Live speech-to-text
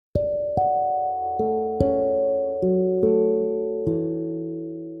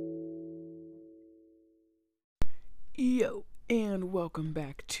welcome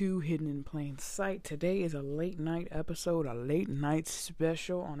back to Hidden in Plain Sight. Today is a late night episode, a late night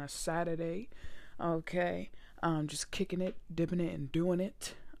special on a Saturday. Okay, just kicking it, dipping it, and doing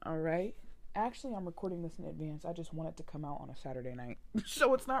it. All right. Actually, I'm recording this in advance. I just want it to come out on a Saturday night,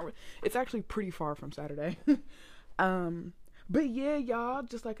 so it's actually pretty far from Saturday. But yeah, y'all,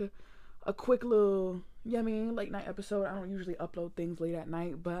 just like a quick little, late night episode. I don't usually upload things late at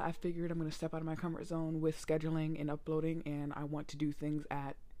night, but I figured I'm going to step out of my comfort zone with scheduling and uploading, and I want to do things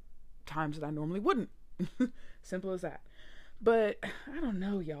at times that I normally wouldn't. Simple as that. But I don't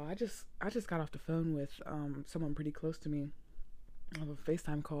know, y'all. I just got off the phone with someone pretty close to me on a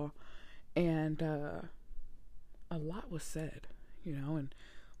FaceTime call, and a lot was said, and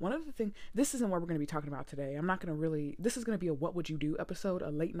one of the things, this isn't what we're going to be talking about today. This is going to be a what would you do episode,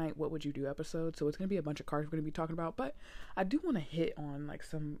 a late night what would you do episode. So it's going to be a bunch of cars we're going to be talking about, but I do want to hit on like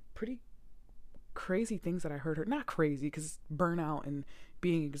some pretty crazy things that I heard her, not crazy because burnout and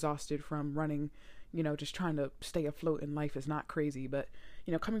being exhausted from running, just trying to stay afloat in life is not crazy, but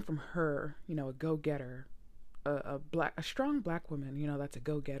coming from her, a go-getter, a strong black woman, that's a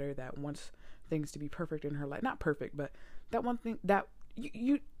go-getter that wants things to be perfect in her life. Not perfect, but that one thing that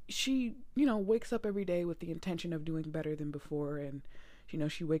she wakes up every day with the intention of doing better than before, and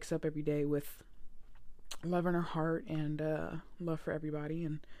she wakes up every day with love in her heart and love for everybody,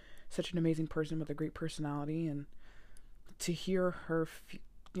 and such an amazing person with a great personality. And to hear her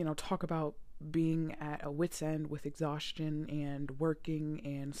talk about being at a wit's end with exhaustion and working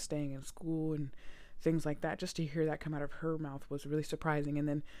and staying in school and things like that, just to hear that come out of her mouth was really surprising. And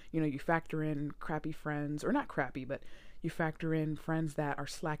then you factor in crappy friends, or not crappy, but you factor in friends that are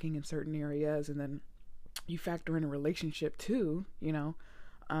slacking in certain areas, and then you factor in a relationship too,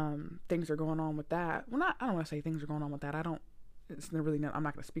 things are going on with that. Well, I don't want to say things are going on with that. I'm not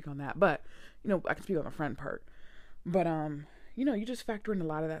going to speak on that, but, I can speak on the friend part. But, you just factor in a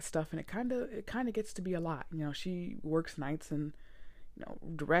lot of that stuff, and it kind of gets to be a lot. She works nights and,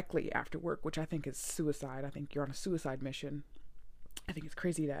 directly after work, which I think is suicide. I think you're on a suicide mission. I think it's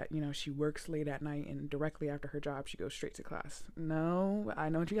crazy that, she works late at night and directly after her job, she goes straight to class. No, I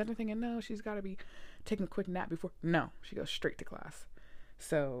know what you guys are thinking. No, she's got to be taking a quick nap before. No, she goes straight to class.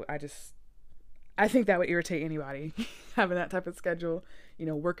 So I think that would irritate anybody having that type of schedule,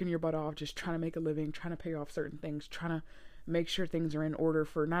 working your butt off, just trying to make a living, trying to pay off certain things, trying to make sure things are in order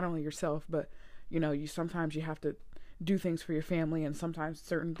for not only yourself, but, sometimes you have to do things for your family, and sometimes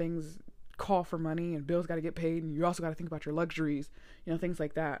certain things call for money and bills got to get paid, and you also got to think about your luxuries, things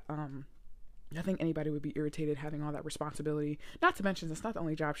like that. I think anybody would be irritated having all that responsibility. Not to mention, it's not the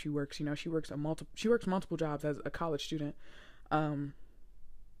only job she works. She works multiple jobs as a college student.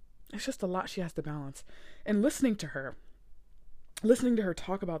 It's just a lot she has to balance. And listening to her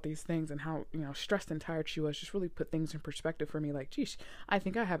talk about these things and how, stressed and tired she was, just really put things in perspective for me. Like, geez, I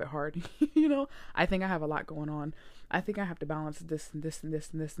think I have it hard. I think I have a lot going on. I think I have to balance this and this and this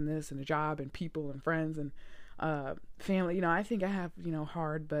and this and this, and a job and people and friends and family. I think I have,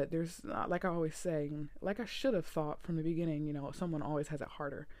 hard, but there's, like I always say, like I should have thought from the beginning, someone always has it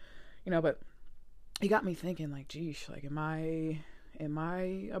harder, but it got me thinking, like, geez, like, am I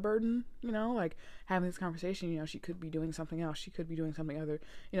a burden? Like having this conversation, she could be doing something else. She could be doing something other,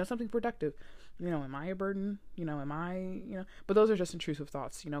 something productive. Am I a burden? But those are just intrusive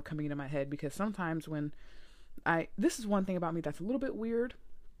thoughts, coming into my head, because sometimes when this is one thing about me that's a little bit weird,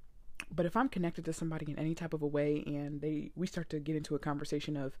 but if I'm connected to somebody in any type of a way and we start to get into a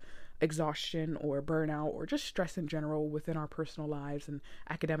conversation of exhaustion or burnout or just stress in general within our personal lives and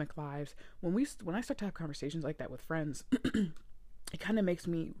academic lives, when I start to have conversations like that with friends, it kind of makes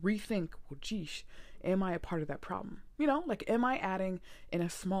me rethink, well, geesh, am I a part of that problem? Like, am I adding in a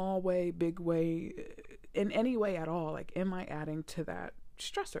small way, big way, in any way at all? Like, am I adding to that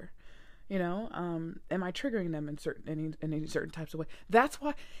stressor? Am I triggering them in certain types of way? That's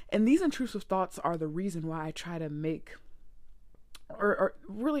why, and these intrusive thoughts are the reason why I try to make, or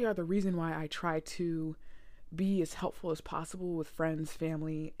really are the reason why I try to be as helpful as possible with friends,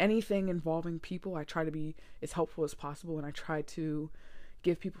 family, anything involving people. I try to be as helpful as possible, and I try to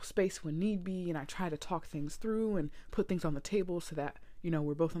give people space when need be, and I try to talk things through and put things on the table so that,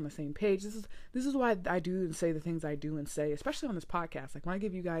 we're both on the same page. This is why I do and say the things I do and say, especially on this podcast. Like, when I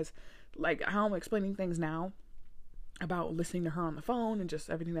give you guys, like, how I'm explaining things now about listening to her on the phone and just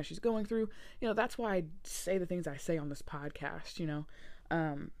everything that she's going through, that's why I say the things I say on this podcast,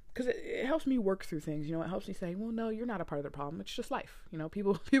 because it helps me work through things. It helps me say, well, no, you're not a part of the problem. It's just life.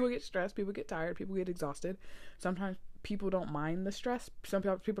 People get stressed, people get tired, people get exhausted. Sometimes people don't mind the stress. Some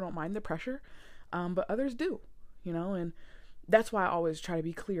people don't mind the pressure, but others do, and that's why I always try to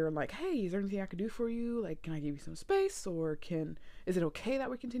be clear, like, hey, is there anything I could do for you? Like, can I give you some space, or is it okay that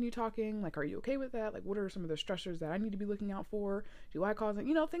we continue talking? Like, are you okay with that? Like, what are some of the stressors that I need to be looking out for? Do I cause it?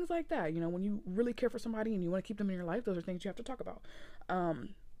 Things like that. When you really care for somebody and you want to keep them in your life, those are things you have to talk about.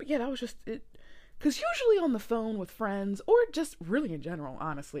 But yeah, that was just it. Because usually on the phone with friends, or just really in general,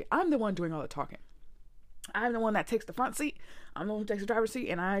 honestly, I'm the one doing all the talking. I'm the one that takes the front seat. I'm the one who takes the driver's seat,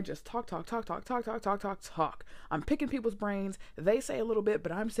 and I just talk. I'm picking people's brains. They say a little bit,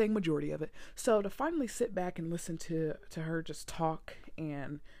 but I'm saying majority of it. So to finally sit back and listen to her just talk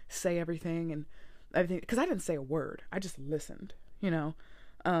and say everything, because I didn't say a word. I just listened,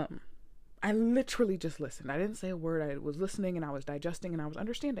 I literally just listened. I didn't say a word. I was listening, and I was digesting, and I was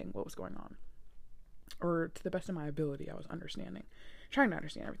understanding what was going on. Or to the best of my ability, I was trying to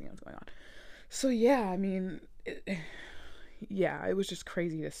understand everything that was going on. So yeah, I mean, it was just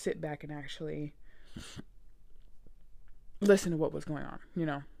crazy to sit back and actually listen to what was going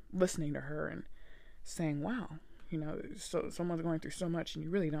on, listening to her and saying, wow, so someone's going through so much and you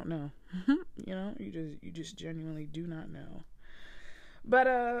really don't know, you just genuinely do not know.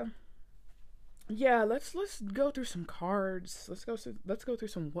 But, yeah, let's go through some cards. Let's go through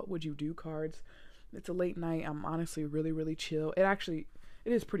some what would you do cards. It's a late night. I'm honestly really, really chill. It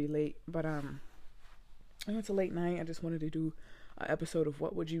is pretty late, but it's a late night. I just wanted to do an episode of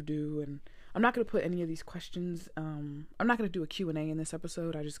what would you do, and I'm not going to put any of these questions. I'm not going to do a Q&A in this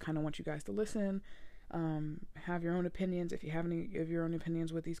episode. I just kind of want you guys to listen, have your own opinions. If you have any of your own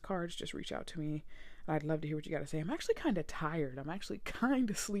opinions with these cards, just reach out to me. I'd love to hear what you got to say. I'm actually kind of tired. I'm actually kind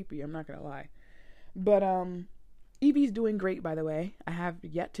of sleepy. I'm not going to lie. But Evie's doing great, by the way. I have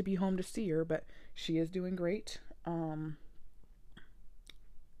yet to be home to see her, but she is doing great.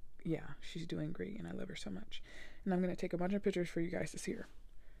 Yeah, she's doing great, and I love her so much. And I'm going to take a bunch of pictures for you guys to see her.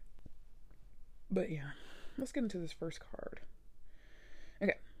 But yeah, let's get into this first card.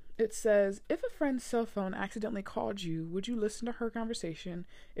 Okay, it says, if a friend's cell phone accidentally called you, would you listen to her conversation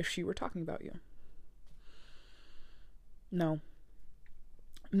if she were talking about you? No.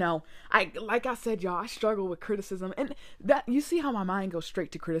 Like I said, y'all, I struggle with criticism, and that, you see how my mind goes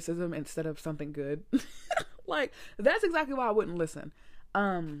straight to criticism instead of something good. Like, that's exactly why I wouldn't listen.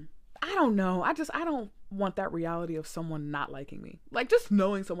 I don't know. I don't want that reality of someone not liking me. Like, just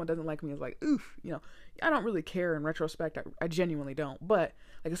knowing someone doesn't like me is like, oof, I don't really care in retrospect. I genuinely don't. But,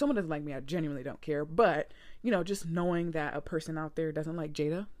 like, if someone doesn't like me, I genuinely don't care. But, just knowing that a person out there doesn't like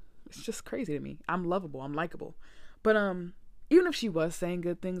Jada, it's just crazy to me. I'm lovable. I'm likable. But, even if she was saying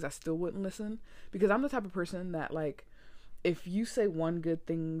good things, I still wouldn't listen. Because I'm the type of person that, like, if you say one good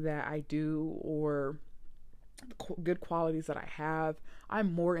thing that I do, or good qualities that I have,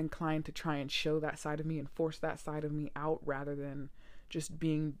 I'm more inclined to try and show that side of me and force that side of me out, rather than just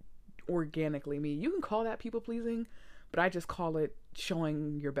being organically me. You can call that people pleasing, but I just call it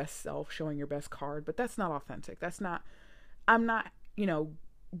showing your best self, showing your best card. But that's not authentic. I'm not,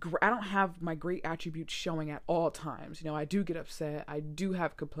 I don't have my great attributes showing at all times. I do get upset. I do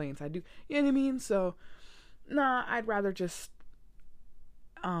have complaints. You know what I mean? So, nah, I'd rather just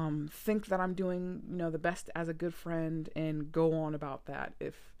think that I'm doing, the best as a good friend, and go on about that.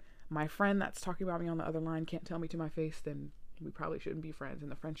 If my friend that's talking about me on the other line can't tell me to my face, then we probably shouldn't be friends,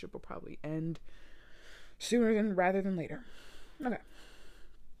 and the friendship will probably end sooner rather than later. Okay.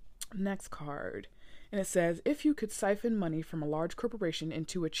 Next card. And it says, if you could siphon money from a large corporation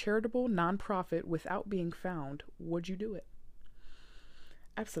into a charitable nonprofit without being found, would you do it?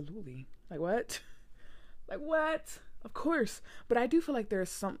 Absolutely. Like what? Of course. But I do feel like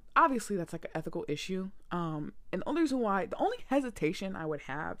there's obviously that's like an ethical issue. And the only hesitation I would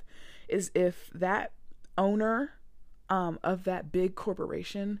have is if that owner of that big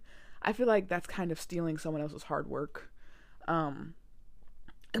corporation, I feel like that's kind of stealing someone else's hard work.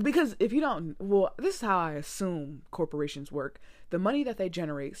 Because if you don't, this is how I assume corporations work. The money that they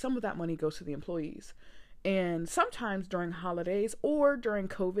generate, some of that money goes to the employees. And sometimes during holidays or during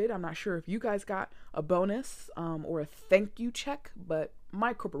COVID, I'm not sure if you guys got a bonus or a thank you check, but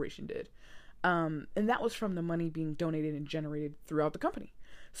my corporation did. And that was from the money being donated and generated throughout the company.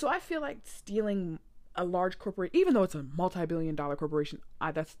 So I feel like stealing a large corporate, even though it's a multi-billion-dollar corporation,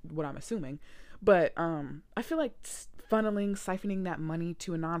 that's what I'm assuming. But I feel like siphoning that money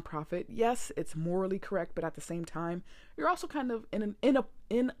to a nonprofit, yes, it's morally correct, but at the same time, you're also kind of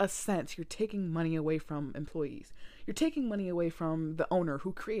in a sense, you're taking money away from employees. You're taking money away from the owner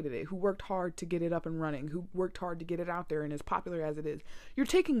who created it, who worked hard to get it up and running, who worked hard to get it out there and as popular as it is. You're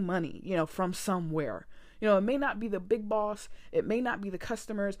taking money, from somewhere. It may not be the big boss, it may not be the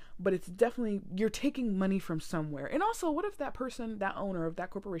customers, but it's definitely, you're taking money from somewhere. And also, what if that person, that owner of that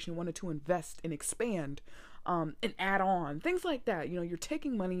corporation wanted to invest and expand, and add on, things like that. You're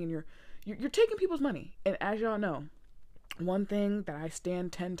taking money and you're taking people's money. And as y'all know, one thing that I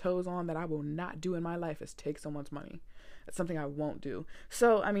stand 10 toes on that I will not do in my life is take someone's money. That's something I won't do.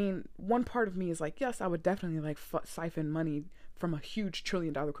 So, one part of me is like, yes, I would definitely siphon money from a huge $1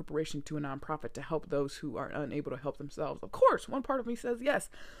 trillion corporation to a nonprofit to help those who are unable to help themselves. Of course, one part of me says yes.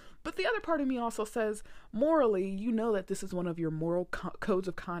 But the other part of me also says, morally, that this is one of your moral codes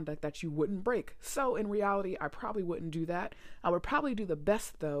of conduct that you wouldn't break. So in reality, I probably wouldn't do that. I would probably do the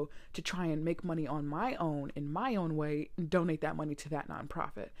best, though, to try and make money on my own, in my own way, and donate that money to that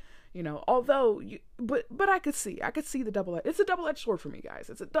nonprofit. Although, but I could see it's a double-edged sword for me,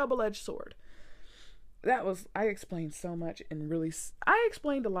 guys. It's a double-edged sword. I explained so much and I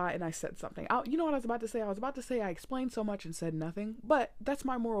explained a lot and I said something. You know what I was about to say? I was about to say I explained so much and said nothing, but that's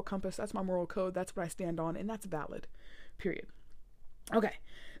my moral compass. That's my moral code. That's what I stand on, and that's valid. Period. Okay.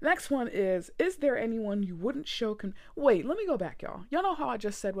 Next one is there anyone you wouldn't show wait, let me go back, y'all. Y'all know how I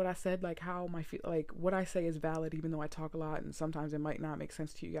just said what I said, how what I say is valid, even though I talk a lot and sometimes it might not make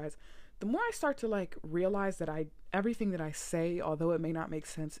sense to you guys. The more I start to realize that everything that I say, although it may not make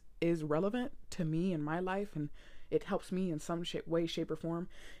sense, is relevant to me in my life, and it helps me in some way, shape, or form,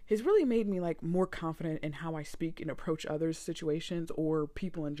 has really made me more confident in how I speak and approach others' situations or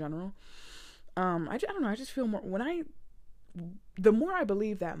people in general. I don't know. I just feel more the more I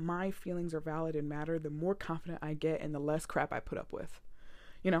believe that my feelings are valid and matter, the more confident I get and the less crap I put up with,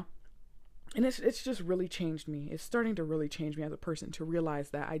 And it's just really changed me. It's starting to really change me as a person to realize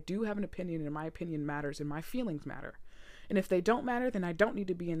that I do have an opinion, and my opinion matters, and my feelings matter. And if they don't matter, then I don't need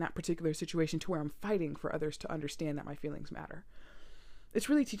to be in that particular situation to where I'm fighting for others to understand that my feelings matter. It's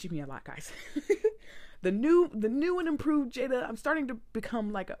really teaching me a lot, guys. The new and improved Jada, I'm starting to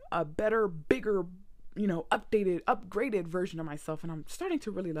become a better, bigger, upgraded version of myself, and I'm starting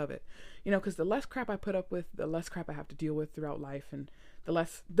to really love it. Because the less crap I put up with, the less crap I have to deal with throughout life, and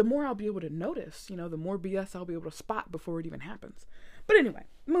the more I'll be able to notice, the more BS I'll be able to spot before it even happens. But anyway,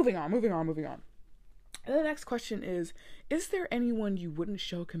 moving on. And the next question is there anyone you wouldn't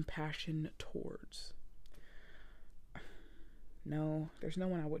show compassion towards? No, there's no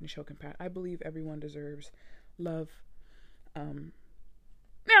one I wouldn't show compassion. I believe everyone deserves love.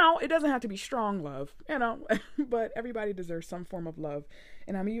 Now, it doesn't have to be strong love, but everybody deserves some form of love.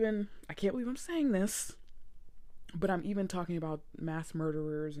 And I can't believe I'm saying this, but I'm even talking about mass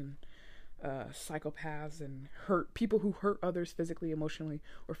murderers and psychopaths and people who hurt others physically, emotionally,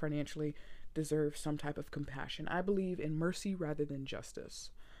 or financially deserve some type of compassion. I believe in mercy rather than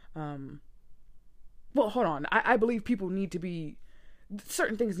justice. Well, hold on. I believe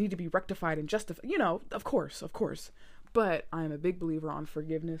certain things need to be rectified and justified, of course. But I'm a big believer on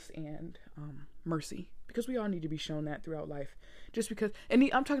forgiveness and mercy, because we all need to be shown that throughout life. Just because, and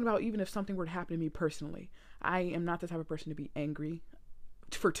I'm talking about even if something were to happen to me personally, I am not the type of person to be angry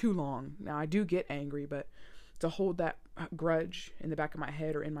for too long. Now, I do get angry, but to hold that grudge in the back of my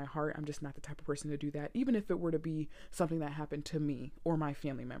head or in my heart, I'm just not the type of person to do that. Even if it were to be something that happened to me or my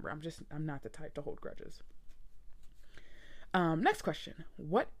family member, I'm not the type to hold grudges. Next question.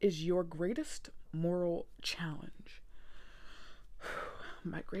 What is your greatest moral challenge?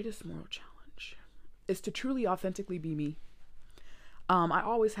 My greatest moral challenge is to truly authentically be me. I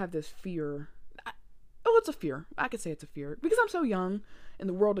always have this fear. It's a fear. I could say it's a fear because I'm so young and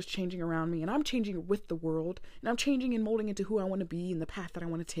the world is changing around me, and I'm changing with the world, and I'm changing and molding into who I want to be and the path that I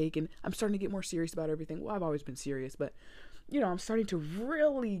want to take. And I'm starting to get more serious about everything. Well, I've always been serious, but I'm starting to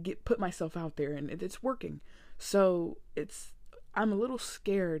really put myself out there, and it's working. So I'm a little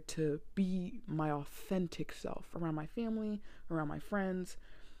scared to be my authentic self around my family, around my friends,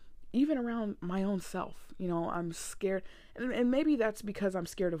 even around my own self. I'm scared. And maybe that's because I'm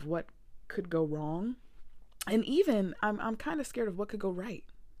scared of what could go wrong. And even I'm kind of scared of what could go right.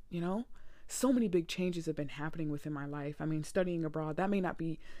 So many big changes have been happening within my life. Studying abroad, that may not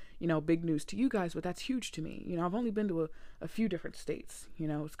be, big news to you guys, but that's huge to me. I've only been to a few different states.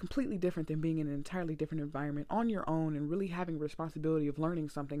 It's completely different than being in an entirely different environment on your own and really having responsibility of learning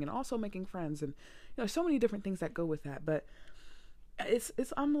something and also making friends. And, so many different things that go with that. But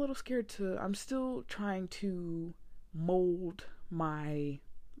I'm a little scared I'm still trying to mold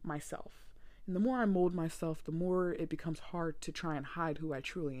myself. And the more I mold myself, the more it becomes hard to try and hide who I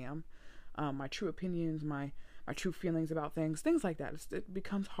truly am. My true opinions, my true feelings about things like that. It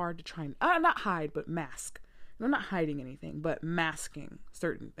becomes hard to try and, not hide, but mask. I'm not hiding anything, but masking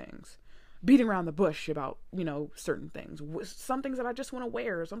certain things. beating around the bush about, certain things. Some things that I just want to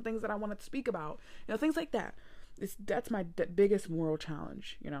wear, some things that I want to speak about, things like that. That's my biggest moral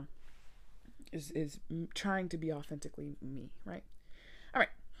challenge, is trying to be authentically me, right? All right.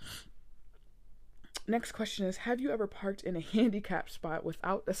 Next question is, have you ever parked in a handicap spot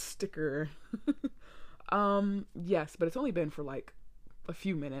without a sticker? Yes, but it's only been for like a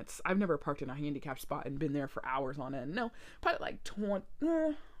few minutes. I've never parked in a handicap spot and been there for hours on end. No, probably like 20,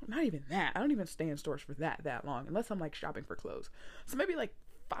 not even that. I don't even stay in stores for that long, unless I'm like shopping for clothes. So maybe like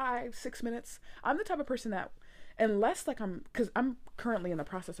 5-6 minutes. I'm the type of person that, unless like because I'm currently in the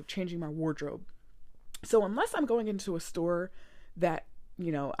process of changing my wardrobe. So unless I'm going into a store that,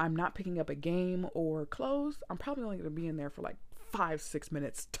 I'm not picking up a game or clothes, I'm probably only going to be in there for like 5-6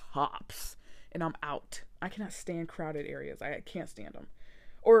 minutes tops, and I'm out. I cannot stand crowded areas. I can't stand them.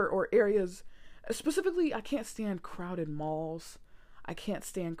 Or areas, specifically, I can't stand crowded malls. I can't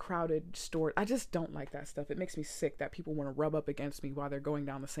stand crowded stores. I just don't like that stuff. It makes me sick that people want to rub up against me while they're going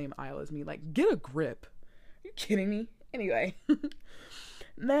down the same aisle as me. Like, get a grip. Are you kidding me? Anyway.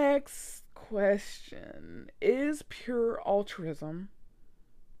 Next question. Is pure altruism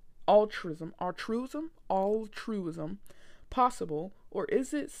possible, or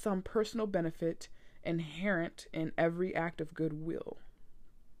is it some personal benefit inherent in every act of goodwill?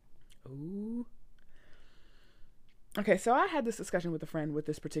 Ooh. Okay, so I had this discussion with a friend with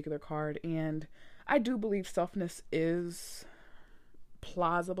this particular card, and I do believe selfness is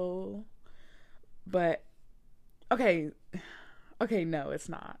plausible, but okay, no, it's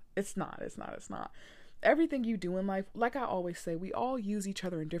not. It's not. Everything you do in life, like I always say, we all use each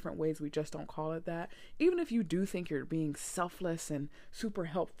other in different ways. We just don't call it that. Even if you do think you're being selfless and super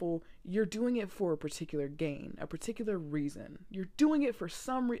helpful, you're doing it for a particular gain, a particular reason. You're doing it for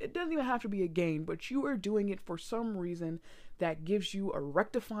some reason. It doesn't even have to be a gain, but you are doing it for some reason that gives you a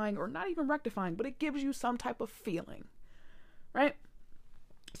rectifying, or not even rectifying, but it gives you some type of feeling, right?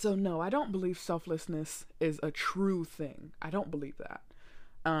 So no, I don't believe selflessness is a true thing. I don't believe that.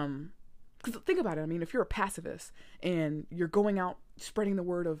 Because think about it. I mean, if you're a pacifist and you're going out spreading the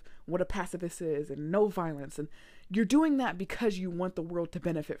word of what a pacifist is and no violence, and you're doing that because you want the world to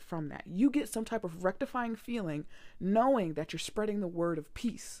benefit from that. You get some type of rectifying feeling knowing that you're spreading the word of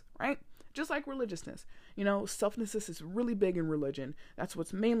peace, right? Just like religiousness. Selflessness is really big in religion. That's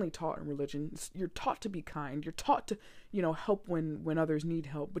what's mainly taught in religion. You're taught to be kind. You're taught to, help when others need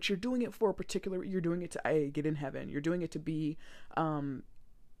help. But you're doing it for a particular, you're doing it to get in heaven. You're doing it to be, things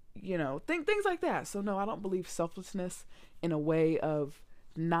like that. So no, I don't believe selflessness in a way of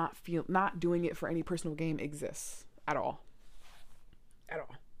not doing it for any personal gain exists at all.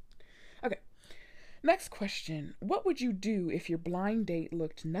 Okay. Next question. What would you do if your blind date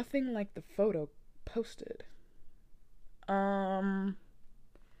looked nothing like the photo posted?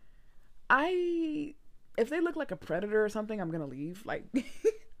 If they look like a predator or something, I'm going to leave, like,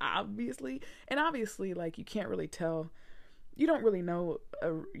 obviously. And obviously, like, you can't really tell. You really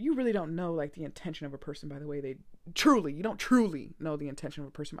don't know, like, the intention of a person by the way you don't truly know the intention of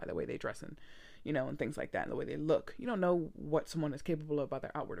a person by the way they dress and, and things like that, and the way they look. You don't know what someone is capable of by their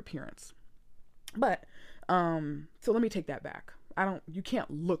outward appearance. But, so let me take that back. You can't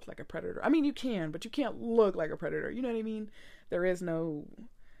look like a predator. I mean, you can, but you can't look like a predator. You know what I mean? There is no,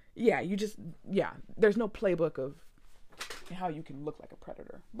 there's no playbook of how you can look like a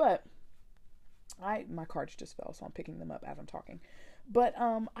predator. But, my cards just fell, so I'm picking them up as I'm talking. But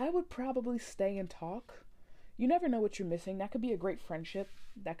I would probably stay and talk. You never know what you're missing. That could be a great friendship.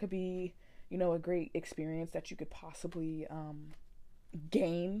 That could be, a great experience that you could possibly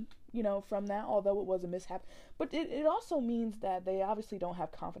gain, from that, although it was a mishap. But it also means that they obviously don't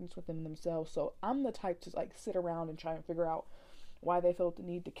have confidence within themselves. So I'm the type to like sit around and try and figure out why they felt the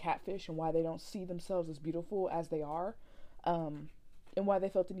need to catfish and why they don't see themselves as beautiful as they are. And why they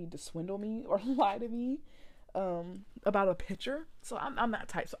felt the need to swindle me or lie to me about a picture. So I'm that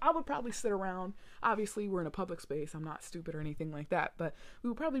type. So I would probably sit around. Obviously, we're in a public space. I'm not stupid or anything like that. But we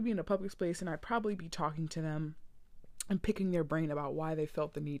would probably be in a public space, and I'd probably be talking to them and picking their brain about why they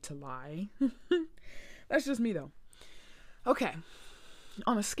felt the need to lie. That's just me, though. Okay.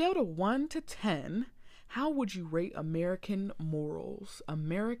 On a scale of 1 to 10, how would you rate American morals?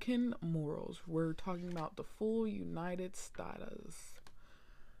 American morals. We're talking about the full United States.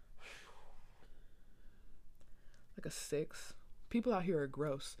 Like a 6. People out here are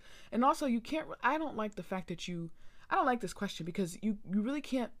gross. And also, I don't like the fact that I don't like this question because you really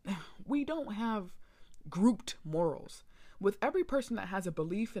can't, we don't have grouped morals. With every person that has a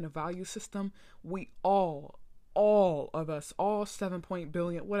belief in a value system, we all of us, all 7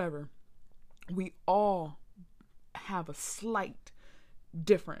 billion, whatever, we all have a slight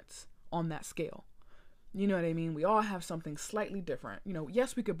difference on that scale. You know what I mean? We all have something slightly different. You know,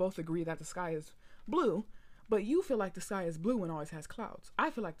 yes, we could both agree that the sky is blue, but you feel like the sky is blue and always has clouds.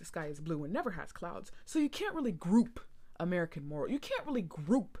 I feel like the sky is blue and never has clouds. So you can't really group American moral. You can't really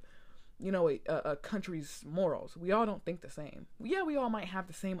group, you know, a country's morals. We all don't think the same. Yeah, we all might have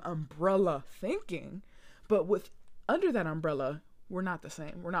the same umbrella thinking, but under that umbrella, we're not the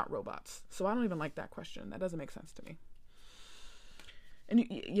same. We're not robots. So I don't even like that question. That doesn't make sense to me. And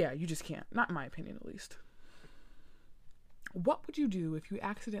you just can't. Not in my opinion, at least. What would you do if you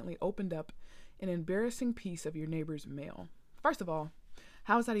accidentally opened up an embarrassing piece of your neighbor's mail? First of all,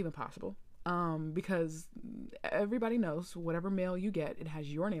 how is that even possible? Because everybody knows whatever mail you get, it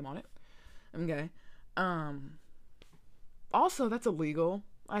has your name on it. Okay. Also, that's illegal.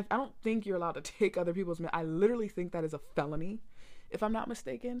 I don't think you're allowed to take other people's mail. I literally think that is a felony, if I'm not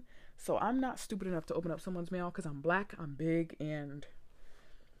mistaken. So I'm not stupid enough to open up someone's mail because I'm black, I'm big, and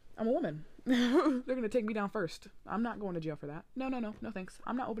I'm a woman. They're going to take me down first. I'm not going to jail for that. No, thanks.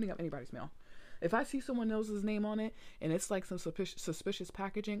 I'm not opening up anybody's mail. If I see someone else's name on it and it's like some suspicious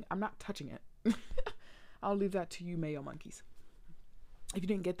packaging, I'm not touching it. I'll leave that to you mail monkeys. If you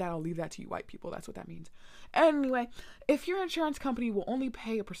didn't get that, I'll leave that to you white people. That's what that means. Anyway, if your insurance company will only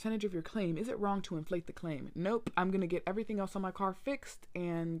pay a percentage of your claim, is it wrong to inflate the claim? Nope. I'm going to get everything else on my car fixed,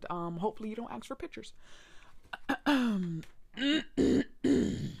 and hopefully you don't ask for pictures. Because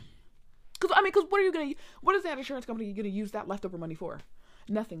what is that insurance company going to use that leftover money for?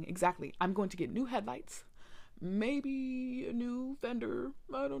 Nothing, exactly. I'm going to get new headlights, maybe a new fender,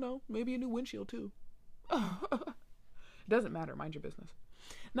 I don't know, maybe a new windshield too. Doesn't matter, mind your business.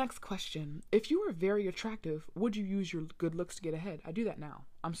 Next question. If you were very attractive, would you use your good looks to get ahead? I do that now.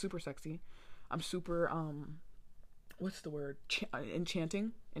 I'm super sexy. I'm super, what's the word?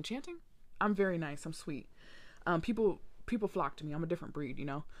 Enchanting? I'm very nice. I'm sweet. People flock to me. I'm a different breed, you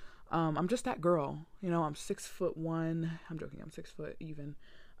know? I'm just that girl, you know. I'm 6'1". I'm joking. I'm 6 foot even.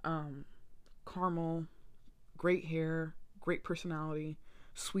 Caramel, great hair, great personality,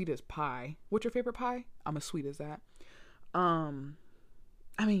 sweet as pie. What's your favorite pie? I'm as sweet as that.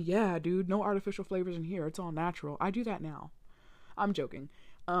 Yeah, dude, no artificial flavors in here. It's all natural. I do that now. I'm joking.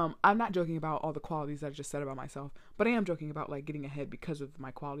 I'm not joking about all the qualities that I just said about myself, but I am joking about like getting ahead because of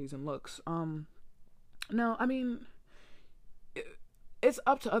my qualities and looks. No, it's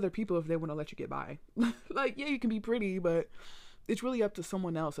up to other people if they want to let you get by. Like, yeah, you can be pretty, but it's really up to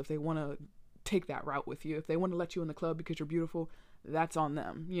someone else if they want to take that route with you. If they want to let you in the club because you're beautiful, that's on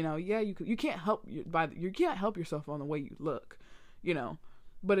them. You know, yeah, you can't help you can't help yourself on the way you look, you know,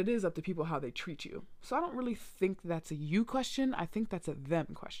 but it is up to people how they treat you. So I don't really think that's a you question. I think that's a them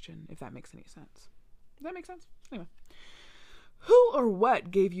question, if that makes any sense. Does that make sense? Anyway. Who or what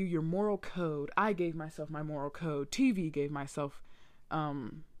gave you your moral code? I gave myself my moral code. TV gave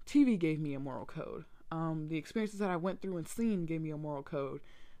me a moral code. The experiences that I went through and seen gave me a moral code.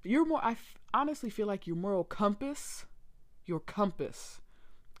 I honestly feel like your moral compass,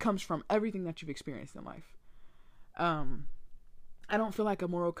 comes from everything that you've experienced in life. I don't feel like a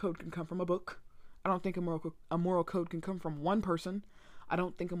moral code can come from a book. I don't think a moral code can come from one person. I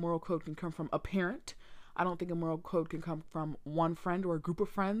don't think a moral code can come from a parent. I don't think a moral code can come from one friend or a group of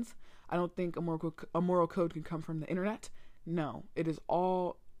friends. I don't think a moral code can come from the internet. No,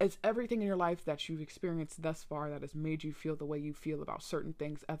 it's everything in your life that you've experienced thus far that has made you feel the way you feel about certain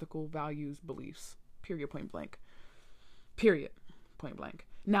things, ethical values, beliefs, period, point blank.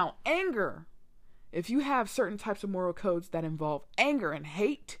 Now, anger. If you have certain types of moral codes that involve anger and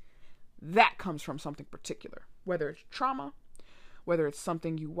hate, that comes from something particular. Whether it's trauma, whether it's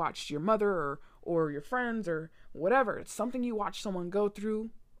something you watched your mother or your friends or whatever, it's something you watched someone go through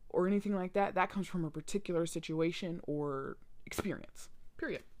or anything like that, that comes from a particular situation or experience,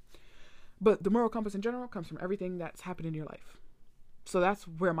 period. But the moral compass in general comes from everything that's happened in your life. So that's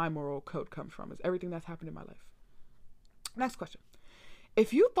where my moral code comes from, is everything that's happened in my life. Next question.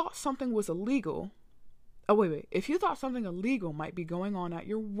 If you thought something was illegal, if you thought something illegal might be going on at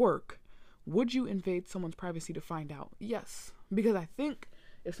your work, would you invade someone's privacy to find out? Yes, because I think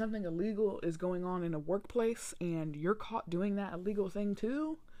if something illegal is going on in a workplace and you're caught doing that illegal thing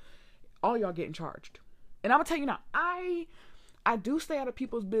too, all y'all getting charged. And I'm gonna tell you now, I do stay out of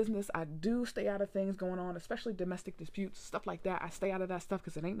people's business. I do stay out of things going on, especially domestic disputes, stuff like that. I stay out of that stuff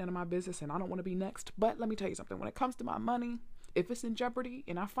because it ain't none of my business and I don't want to be next. But let me tell you something. When it comes to my money, if it's in jeopardy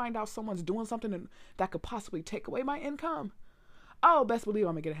and I find out someone's doing something that could possibly take away my income, oh, best believe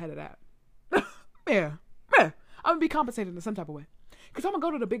I'm gonna get ahead of that. Yeah. I'm gonna be compensated in some type of way. Because I'm gonna go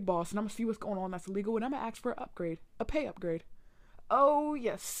to the big boss and I'm gonna see what's going on that's illegal and I'm gonna ask for a pay upgrade. Oh,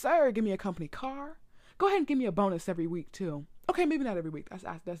 yes, sir. Give me a company car. Go ahead and give me a bonus every week, too. Okay, maybe not every week.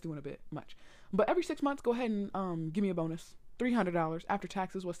 That's doing a bit much. But every 6 months, go ahead and give me a bonus. $300 after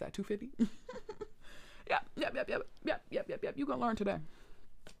taxes. What's that? $250. Yep. You gonna learn today.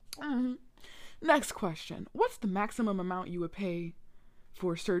 Mm-hmm. Next question: what's the maximum amount you would pay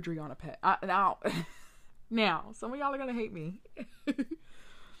for surgery on a pet? Now, some of y'all are gonna hate me.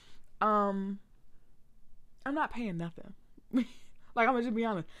 I'm not paying nothing. Like, I'm gonna just be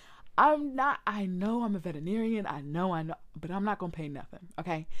honest. I'm not. I know I'm a veterinarian. I know, but I'm not gonna pay nothing.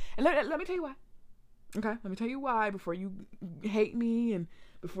 Okay, and let me tell you why. Okay, let me tell you why before you hate me and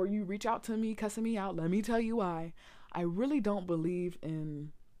before you reach out to me cussing me out. Let me tell you why. I really don't believe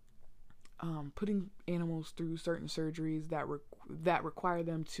in putting animals through certain surgeries that require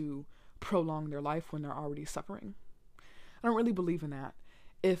them to prolong their life when they're already suffering. I don't really believe in that.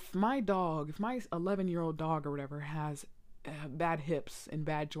 If my 11-year-old dog or whatever has bad hips and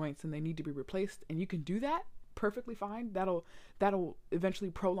bad joints and they need to be replaced, and you can do that perfectly fine, that'll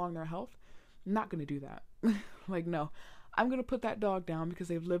eventually prolong their health. I'm not going to do that. Like, no, I'm going to put that dog down because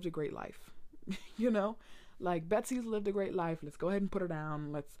they've lived a great life. Like, Betsy's lived a great life. Let's go ahead and put her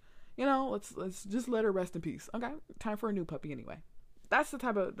down. Let's just let her rest in peace. Okay, time for a new puppy anyway. That's the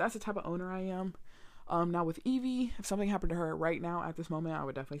type of owner I am. Now with Evie, if something happened to her right now at this moment, I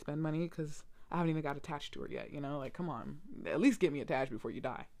would definitely spend money because I haven't even got attached to her yet. Like, come on, at least get me attached before you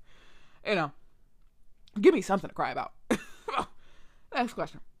die. Give me something to cry about. Next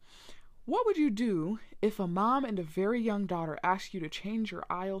question. What would you do if a mom and a very young daughter asked you to change your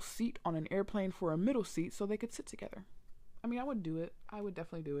aisle seat on an airplane for a middle seat so they could sit together? I mean, I would do it. I would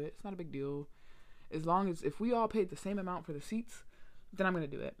definitely do it. It's not a big deal. As long as if we all paid the same amount for the seats, then I'm going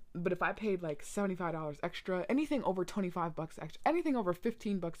to do it. But if I paid like $75 extra, anything over $25 extra, anything over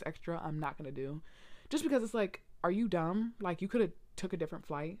 $15 extra, I'm not going to do. Just because it's like, are you dumb? Like, you could have took a different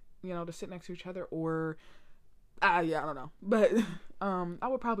flight, to sit next to each other, or I don't know. But I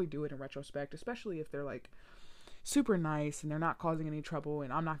would probably do it in retrospect, especially if they're like super nice and they're not causing any trouble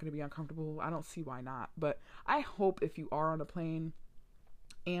and I'm not going to be uncomfortable. I don't see why not. But I hope if you are on a plane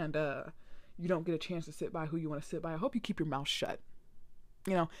and you don't get a chance to sit by who you want to sit by, I hope you keep your mouth shut.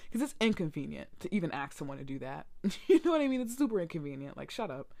 Because it's inconvenient to even ask someone to do that. You know what I mean? It's super inconvenient. Like, shut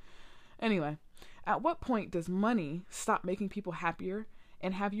up. Anyway, at what point does money stop making people happier,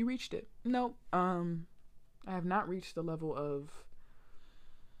 and have you reached it? No, I have not reached the level of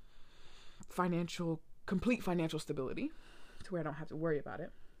complete financial stability to where I don't have to worry about it.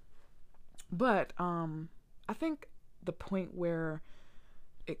 But I think the point where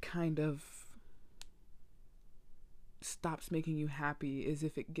it kind of stops making you happy is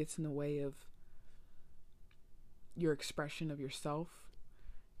if it gets in the way of your expression of yourself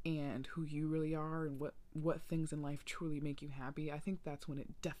and who you really are and what things in life truly make you happy. I think that's when it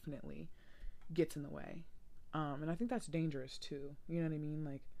definitely gets in the way. And I think that's dangerous too. You know what I mean?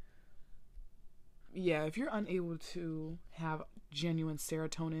 Like, yeah, if you're unable to have genuine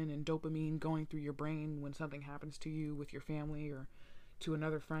serotonin and dopamine going through your brain when something happens to you with your family or to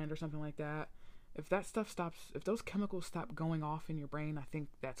another friend or something like that, if that stuff stops, if those chemicals stop going off in your brain, I think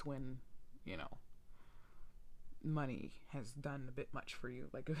that's when, money has done a bit much for you.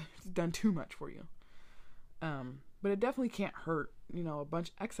 Like, it's done too much for you. But it definitely can't hurt.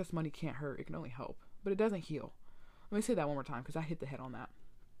 Excess money can't hurt. It can only help, but it doesn't heal. Let me say that one more time because I hit the head on that.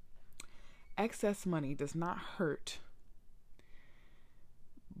 Excess money does not hurt,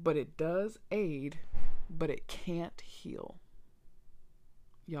 but it does aid, but it can't heal.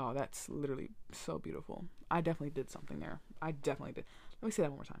 Y'all, that's literally so beautiful. I definitely did something there. I definitely did. Let me say that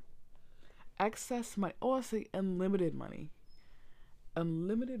one more time. Excess money, I say unlimited money.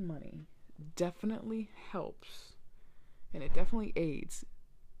 Unlimited money definitely helps, and it definitely aids.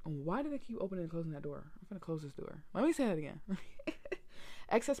 Why did I keep opening and closing that door? I'm going to close this door. Let me say that again.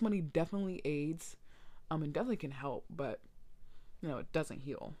 Excess money definitely aids, and definitely can help, but, it doesn't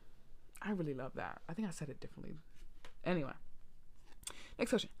heal. I really love that. I think I said it differently. Anyway. Next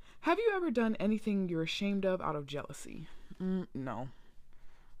question. Have you ever done anything you're ashamed of out of jealousy? No.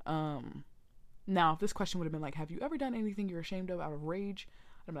 Now, if this question would have been like, have you ever done anything you're ashamed of out of rage?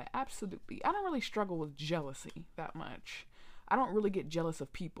 I'd be like, absolutely. I don't really struggle with jealousy that much. I don't really get jealous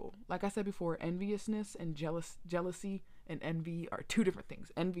of people. Like I said before, enviousness and jealousy and envy are two different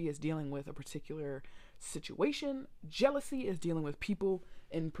things. Envy is dealing with a particular situation. Jealousy is dealing with people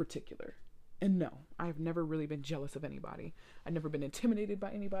in particular. And no, I've never really been jealous of anybody. I've never been intimidated by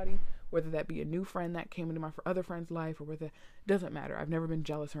anybody, whether that be a new friend that came into my other friend's life or whether, doesn't matter. I've never been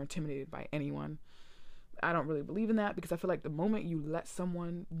jealous or intimidated by anyone. I don't really believe in that because I feel like the moment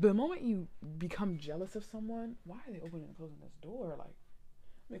you become jealous of someone, why are they opening and closing this door? Like,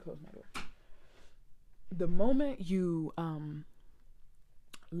 let me close my door. the moment you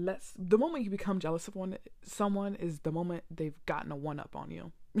the moment you become jealous of someone is the moment they've gotten a one up on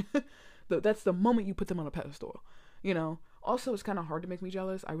you. That's the moment you put them on a pedestal, you know. Also, it's kind of hard to make me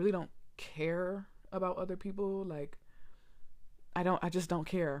jealous. I really don't care about other people. Like, I just don't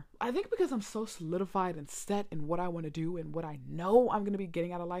care. I think because I'm so solidified and set in what I want to do and what I know I'm going to be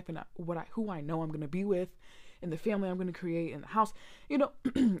getting out of life, and who I know I'm going to be with, and the family I'm going to create, and the house, you know,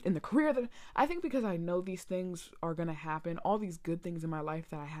 in the career that I think, because I know these things are going to happen, all these good things in my life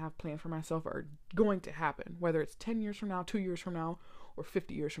that I have planned for myself are going to happen, whether it's 10 years from now, 2 years from now, or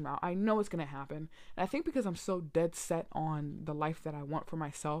 50 years from now. I know it's going to happen. And I think because I'm so dead set on the life that I want for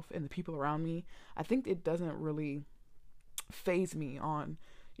myself and the people around me, I think it doesn't really phase me on,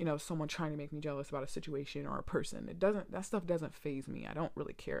 you know, someone trying to make me jealous about a situation or a person. That stuff doesn't phase me. I don't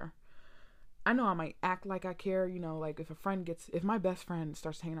really care. I know I might act like I care, you know, like if my best friend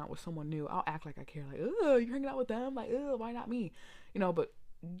starts hanging out with someone new, I'll act like I care, like, oh, you're hanging out with them, like, oh, why not me, you know, but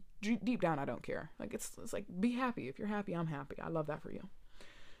deep down I don't care. Like, it's like, be happy. If you're happy, I'm happy. I love that for you.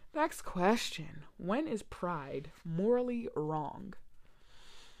 Next question. When is pride morally wrong?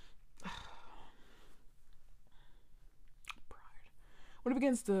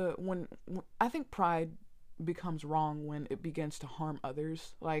 When I think pride becomes wrong when it begins to harm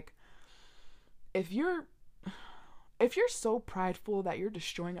others. Like, if you're so prideful that you're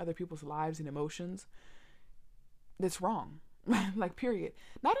destroying other people's lives and emotions, that's wrong. Like, period.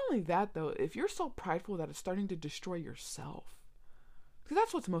 Not only that, though, if you're so prideful that it's starting to destroy yourself, because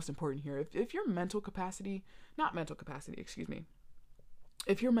that's what's most important here. If your if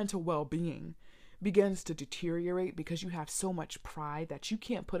your mental well-being begins to deteriorate because you have so much pride that you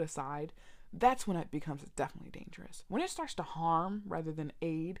can't put aside, that's when it becomes definitely dangerous. When it starts to harm rather than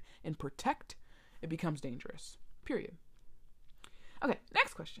aid and protect, it becomes dangerous. Period. Okay,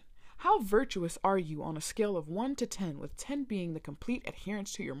 next question. How virtuous are you on a scale of 1 to 10, with 10 being the complete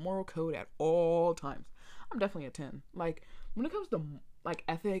adherence to your moral code at all times? I'm definitely a 10. Like, when it comes to, like,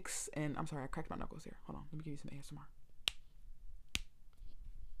 ethics, and I'm sorry, I cracked my knuckles here. Hold on, let me give you some ASMR.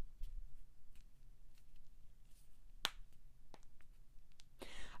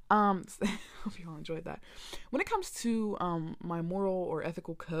 Hope you all enjoyed that. When it comes to my moral or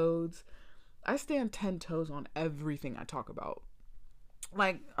ethical codes, I stand 10 toes on everything I talk about.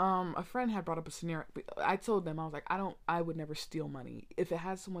 Like, a friend had brought up a scenario. I told them, I was like, I would never steal money. If it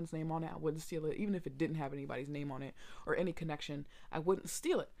has someone's name on it, I wouldn't steal it. Even if it didn't have anybody's name on it or any connection, I wouldn't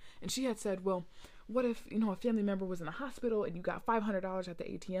steal it. And she had said, well, what if, you know, a family member was in a hospital and you got $500 at the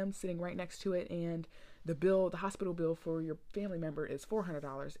ATM sitting right next to it, and the hospital bill for your family member is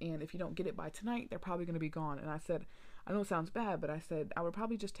 $400, and if you don't get it by tonight, they're probably going to be gone. And I said, I know it sounds bad, but I said I would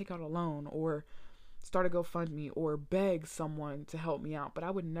probably just take out a loan or start a GoFundMe or beg someone to help me out, but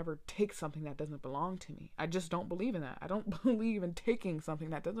I would never take something that doesn't belong to me. I just don't believe in that. I don't believe in taking something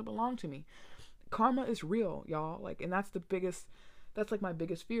that doesn't belong to me. Karma is real, y'all. Like, and that's like my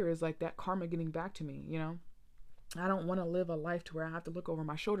biggest fear, is like that karma getting back to me, you know? I don't want to live a life to where I have to look over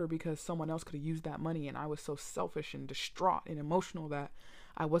my shoulder because someone else could have used that money and I was so selfish and distraught and emotional that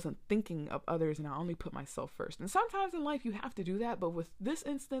I wasn't thinking of others and I only put myself first. And sometimes in life you have to do that, but with this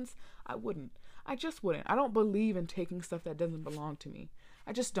instance, I wouldn't. I just wouldn't. I don't believe in taking stuff that doesn't belong to me.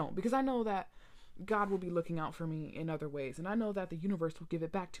 I just don't, because I know that God will be looking out for me in other ways, and I know that the universe will give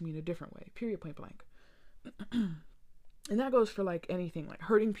it back to me in a different way. Period, point blank. And that goes for like anything, like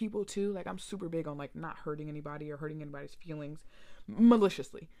hurting people too. Like, I'm super big on like not hurting anybody or hurting anybody's feelings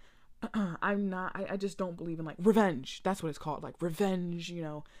maliciously. I just don't believe in like revenge. That's what it's called. Like revenge, you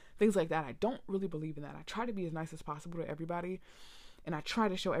know, things like that. I don't really believe in that. I try to be as nice as possible to everybody. And I try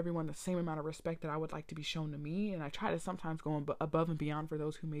to show everyone the same amount of respect that I would like to be shown to me. And I try to sometimes go above and beyond for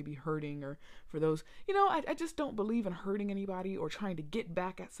those who may be hurting, or for those, you know, I just don't believe in hurting anybody or trying to get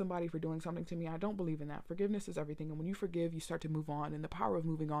back at somebody for doing something to me. I don't believe in that. Forgiveness is everything. And when you forgive, you start to move on. And the power of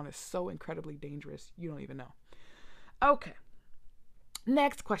moving on is so incredibly dangerous. You don't even know. Okay.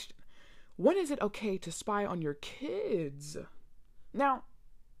 Next question. When is it okay to spy on your kids? Now,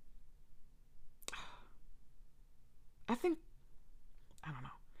 I don't know.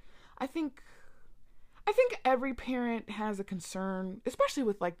 I think every parent has a concern, especially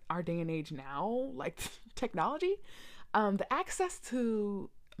with like our day and age now, like technology. The access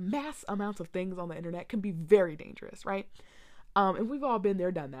to mass amounts of things on the internet can be very dangerous, right? And we've all been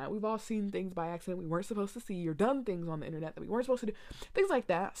there, done that. We've all seen things by accident we weren't supposed to see, or done things on the internet that we weren't supposed to do, things like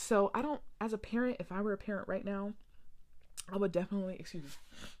that. So as a parent, if I were a parent right now, I would definitely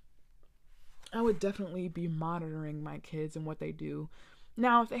be monitoring my kids and what they do.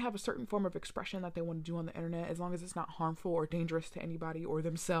 Now, if they have a certain form of expression that they want to do on the internet, as long as it's not harmful or dangerous to anybody or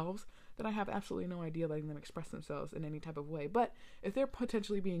themselves, then I have absolutely no idea letting them express themselves in any type of way. But if they're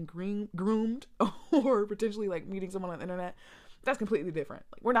potentially being groomed or potentially like meeting someone on the internet, that's completely different.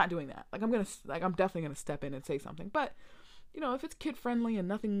 Like, we're not doing that. Like, I'm definitely gonna step in and say something. But if it's kid friendly and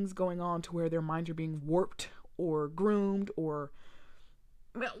nothing's going on to where their minds are being warped or groomed or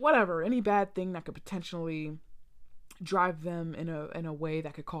whatever, any bad thing that could potentially drive them in a way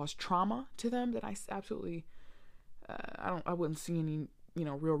that could cause trauma to them, then I absolutely I wouldn't see any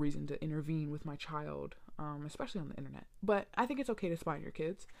real reason to intervene with my child, especially on the internet. But I think it's okay to spy on your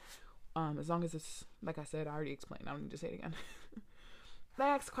kids, as long as it's, like I said, I already explained, I don't need to say it again.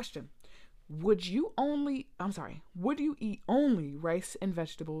 Next question. Would you eat only rice and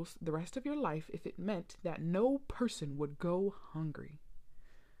vegetables the rest of your life if it meant that no person would go hungry?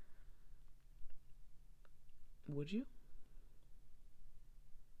 Would you?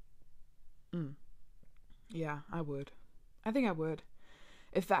 Yeah, I would. I think I would.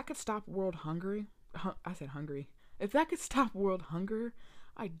 If that could stop world hunger, I said hungry. If that could stop world hunger,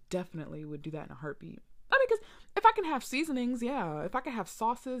 I definitely would do that in a heartbeat. I mean, because if I can have seasonings, yeah. If I can have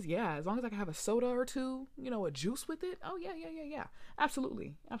sauces, yeah. As long as I can have a soda or two, a juice with it. Oh, yeah.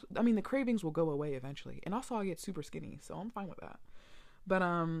 Absolutely. I mean, the cravings will go away eventually. And also, I'll get super skinny, so I'm fine with that. But,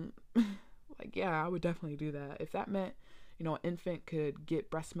 yeah, I would definitely do that. If that meant, an infant could get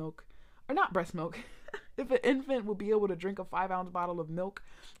breast milk, or not breast milk, if an infant would be able to drink a 5-ounce bottle of milk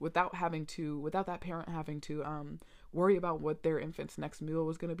without that parent having to worry about what their infant's next meal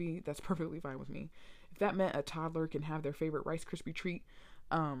was going to be, that's perfectly fine with me. If that meant a toddler can have their favorite Rice Krispie treat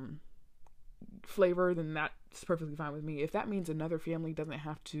flavor, then that's perfectly fine with me. If that means another family doesn't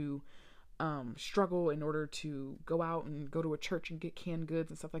have to struggle in order to go out and go to a church and get canned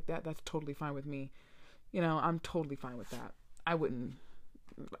goods and stuff like that, that's totally fine with me. I'm totally fine with that. I wouldn't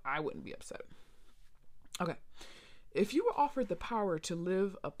be upset. Okay. If you were offered the power to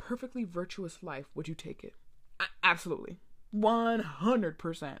live a perfectly virtuous life, would you take it? Absolutely.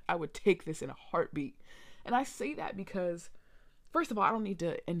 100%. I would take this in a heartbeat. And I say that because, first of all, I don't need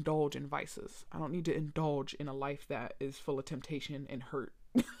to indulge in vices. I don't need to indulge in a life that is full of temptation and hurt.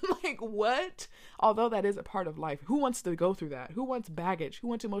 Like, what? Although that is a part of life. Who wants to go through that? Who wants baggage? Who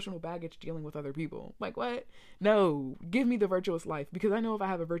wants emotional baggage dealing with other people? Like, what? No, give me the virtuous life. Because I know if I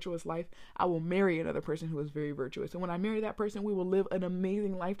have a virtuous life, I will marry another person who is very virtuous. And when I marry that person, we will live an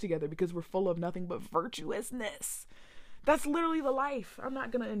amazing life together because we're full of nothing but virtuousness. That's literally the life. I'm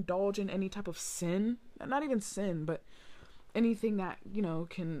not going to indulge in any type of sin. Not even sin, but anything that,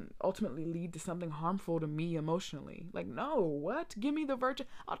 can ultimately lead to something harmful to me emotionally. Like, no, what? Give me the virtue.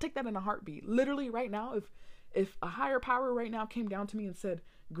 I'll take that in a heartbeat. Literally right now, if a higher power right now came down to me and said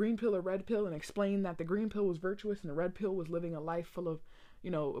green pill or red pill and explained that the green pill was virtuous and the red pill was living a life full of,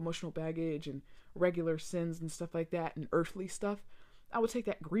 emotional baggage and regular sins and stuff like that and earthly stuff, I would take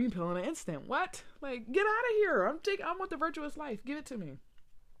that green pill in an instant. What? Like, get out of here. I want the virtuous life. Give it to me.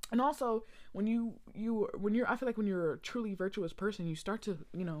 And also, when I feel like when you're a truly virtuous person, you start to,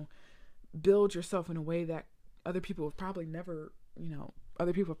 build yourself in a way that other people have probably never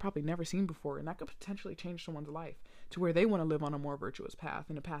seen before. And that could potentially change someone's life to where they want to live on a more virtuous path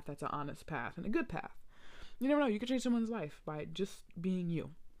and a path that's an honest path and a good path. You never know. You could change someone's life by just being you.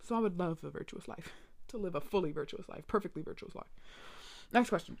 So I would love a virtuous life, to live a fully virtuous life, perfectly virtuous life. Next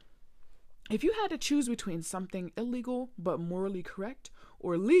question. If you had to choose between something illegal but morally correct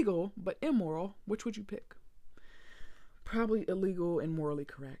or legal but immoral, which would you pick? Probably illegal and morally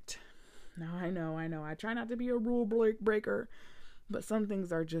correct. Now, I know. I try not to be a rule breaker, but some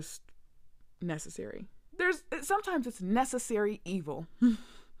things are just necessary. Sometimes it's necessary evil.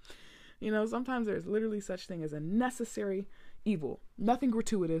 Sometimes there's literally such thing as a necessary evil. Nothing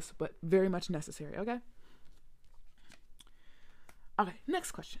gratuitous, but very much necessary, okay? Okay,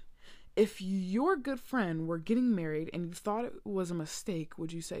 next question. If your good friend were getting married and you thought it was a mistake,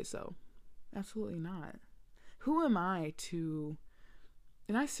 would you say so? Absolutely not. Who am I to,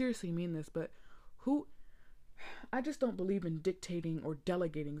 and I seriously mean this, but I just don't believe in dictating or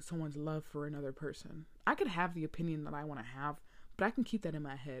delegating someone's love for another person. I could have the opinion that I want to have, but I can keep that in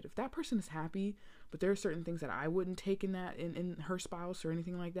my head. If that person is happy, but there are certain things that I wouldn't take in her spouse or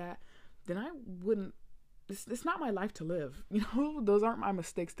anything like that, then I wouldn't. It's not my life to live. Those aren't my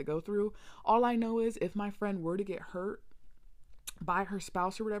mistakes to go through. All I know is if my friend were to get hurt by her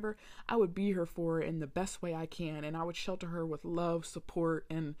spouse or whatever, I would be here for her in the best way I can. And I would shelter her with love, support,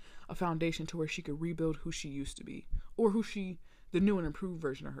 and a foundation to where she could rebuild who she used to be or the new and improved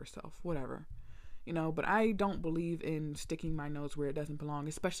version of herself, whatever. But I don't believe in sticking my nose where it doesn't belong,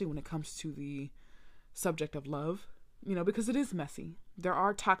 especially when it comes to the subject of love. Because it is messy. There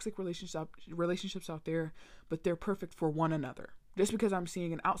are toxic relationships out there, but they're perfect for one another. Just because I'm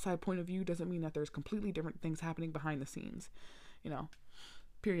seeing an outside point of view doesn't mean that there's completely different things happening behind the scenes.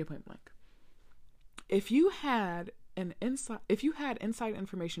 Period, point blank. If you had inside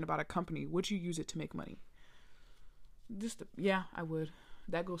information about a company, would you use it to make money? Yeah, I would.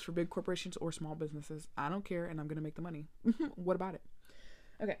 That goes for big corporations or small businesses. I don't care, and I'm going to make the money. What about it?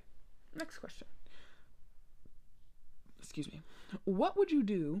 Okay, next question. Excuse me. What would you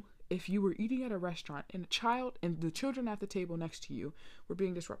do if you were eating at a restaurant and the children at the table next to you were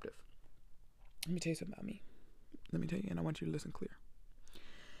being disruptive? Let me tell you something about me. Let me tell you, and I want you to listen clear.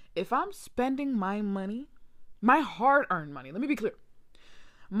 If I'm spending my money, my hard-earned money, let me be clear,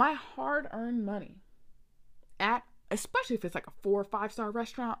 my hard-earned money especially if it's like a 4 or 5-star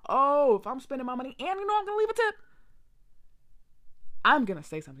restaurant, if I'm spending my money and I'm going to leave a tip, I'm going to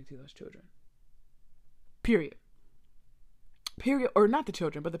say something to those children. Period. Or not the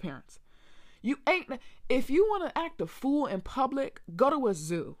children, but the parents. If you want to act a fool in public, go to a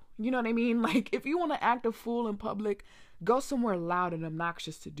zoo. You know what I mean? Like, if you want to act a fool in public, go somewhere loud and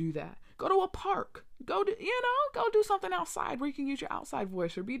obnoxious to do that. Go to a park. Go do something outside where you can use your outside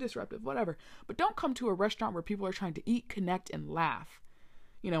voice or be disruptive, whatever. But don't come to a restaurant where people are trying to eat, connect, and laugh,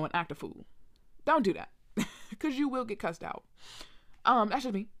 and act a fool. Don't do that, because you will get cussed out. That's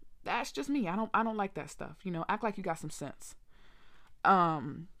just me. That's just me. I don't like that stuff. Act like you got some sense.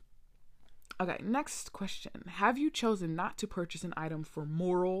 Okay, next question. Have you chosen not to purchase an item for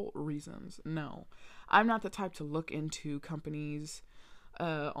moral reasons? No. I'm not the type to look into companies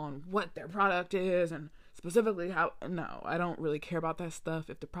on what their product is and specifically how. No, I don't really care about that stuff.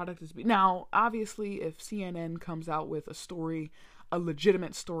 If the product is. Now, obviously, if CNN comes out with a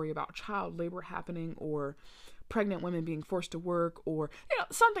legitimate story about child labor happening or pregnant women being forced to work or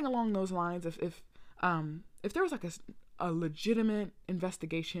something along those lines, if there was like a legitimate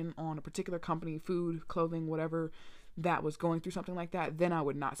investigation on a particular company, food, clothing, whatever, that was going through something like that, then I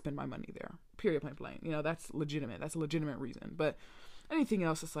would not spend my money there. Period, point blank. That's legitimate. That's a legitimate reason. But anything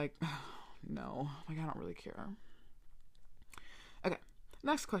else, it's like, no, I don't really care. Okay.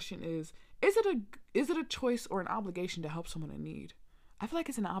 Next question is it a choice or an obligation to help someone in need? I feel like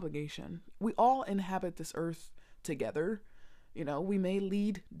it's an obligation. We all inhabit this earth together. We may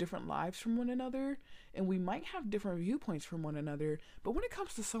lead different lives from one another and we might have different viewpoints from one another. But when it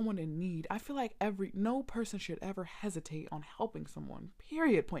comes to someone in need, I feel like no person should ever hesitate on helping someone,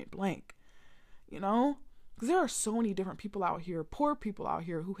 period, point blank. Because there are so many different people out here, poor people out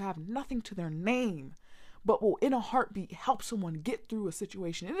here who have nothing to their name, but will in a heartbeat help someone get through a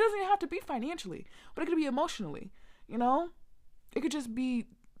situation. It doesn't even have to be financially, but it could be emotionally, It could just be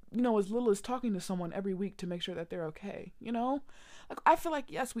as little as talking to someone every week to make sure that they're okay, Like, I feel like,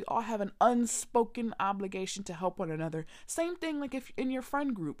 yes, we all have an unspoken obligation to help one another. Same thing, like if in your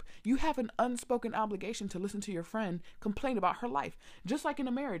friend group, you have an unspoken obligation to listen to your friend complain about her life. Just like in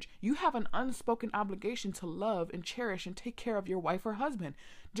a marriage, you have an unspoken obligation to love and cherish and take care of your wife or husband.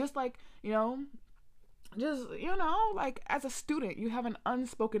 Just like, like as a student, you have an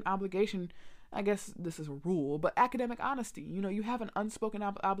unspoken obligation. I guess this is a rule, but academic honesty, you have an unspoken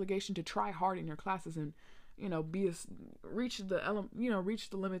obligation to try hard in your classes and, reach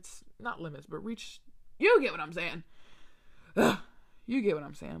the limits, not limits, but you get what I'm saying. Ugh, you get what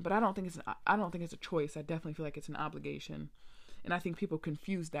I'm saying, but I don't think it's a choice. I definitely feel like it's an obligation. And I think people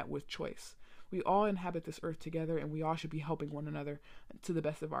confuse that with choice. We all inhabit this earth together and we all should be helping one another to the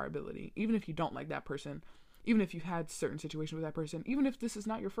best of our ability. Even if you don't like that person, even if you've had certain situations with that person, even if this is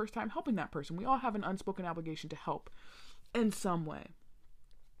not your first time helping that person, we all have an unspoken obligation to help in some way.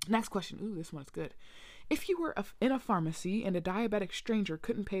 Next question. Ooh, this one is good. If you were in a pharmacy and a diabetic stranger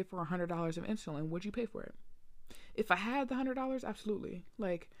couldn't pay for $100 of insulin, would you pay for it? If I had the $100, absolutely.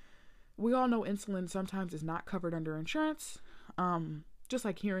 Like, we all know insulin sometimes is not covered under insurance. Just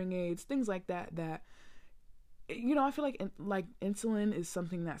like hearing aids, things like that, I feel like insulin is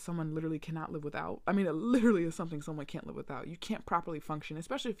something that someone literally cannot live without. I mean, it literally is something someone can't live without. You can't properly function,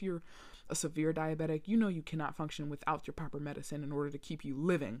 especially if you're a severe diabetic. You cannot function without your proper medicine in order to keep you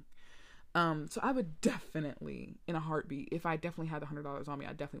living. So I would definitely, in a heartbeat, if I definitely had the $100 on me,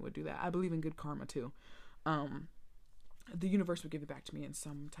 I definitely would do that. I believe in good karma too. The universe would give it back to me in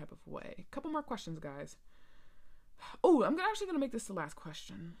some type of way. Couple more questions, guys. Oh, I'm actually going to make this the last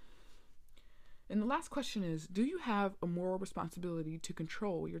question. And the last question is, do you have a moral responsibility to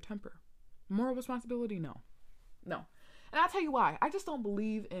control your temper? Moral responsibility? No. And I'll tell you why. I just don't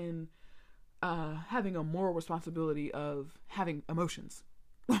believe in having a moral responsibility of having emotions.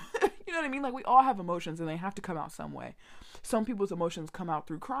 You know what I mean? Like, we all have emotions and they have to come out some way. Some people's emotions come out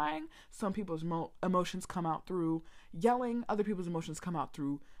through crying. Some people's emotions come out through yelling. Other people's emotions come out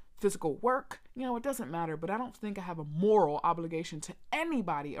through physical work, it doesn't matter, but I don't think I have a moral obligation to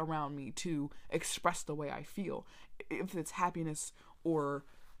anybody around me to express the way I feel, if it's happiness or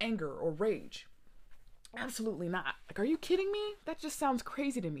anger or rage. Absolutely not. Like, are you kidding me? That just sounds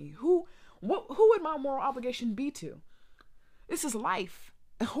crazy to me. Who would my moral obligation be to? This is life.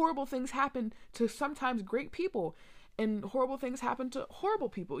 Horrible things happen to sometimes great people, and horrible things happen to horrible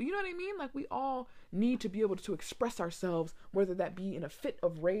people. You know what I mean? Like, we all need to be able to express ourselves, whether that be in a fit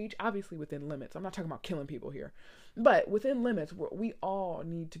of rage, obviously within limits. I'm not talking about killing people here, but within limits, we all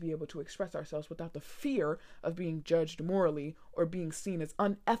need to be able to express ourselves without the fear of being judged morally or being seen as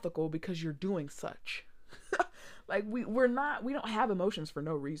unethical because you're doing such. Like, we don't have emotions for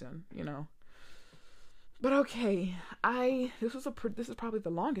no reason, But okay, this is probably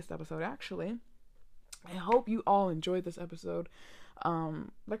the longest episode, actually. I hope you all enjoyed this episode.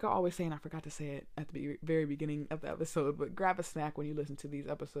 Like I always say, and I forgot to say it at the very beginning of the episode, but grab a snack when you listen to these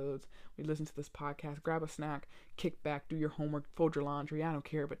episodes. When you listen to this podcast, grab a snack, kick back, do your homework, fold your laundry. I don't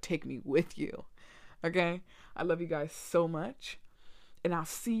care, but take me with you. Okay? I love you guys so much, and I'll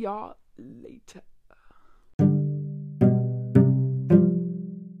see y'all later.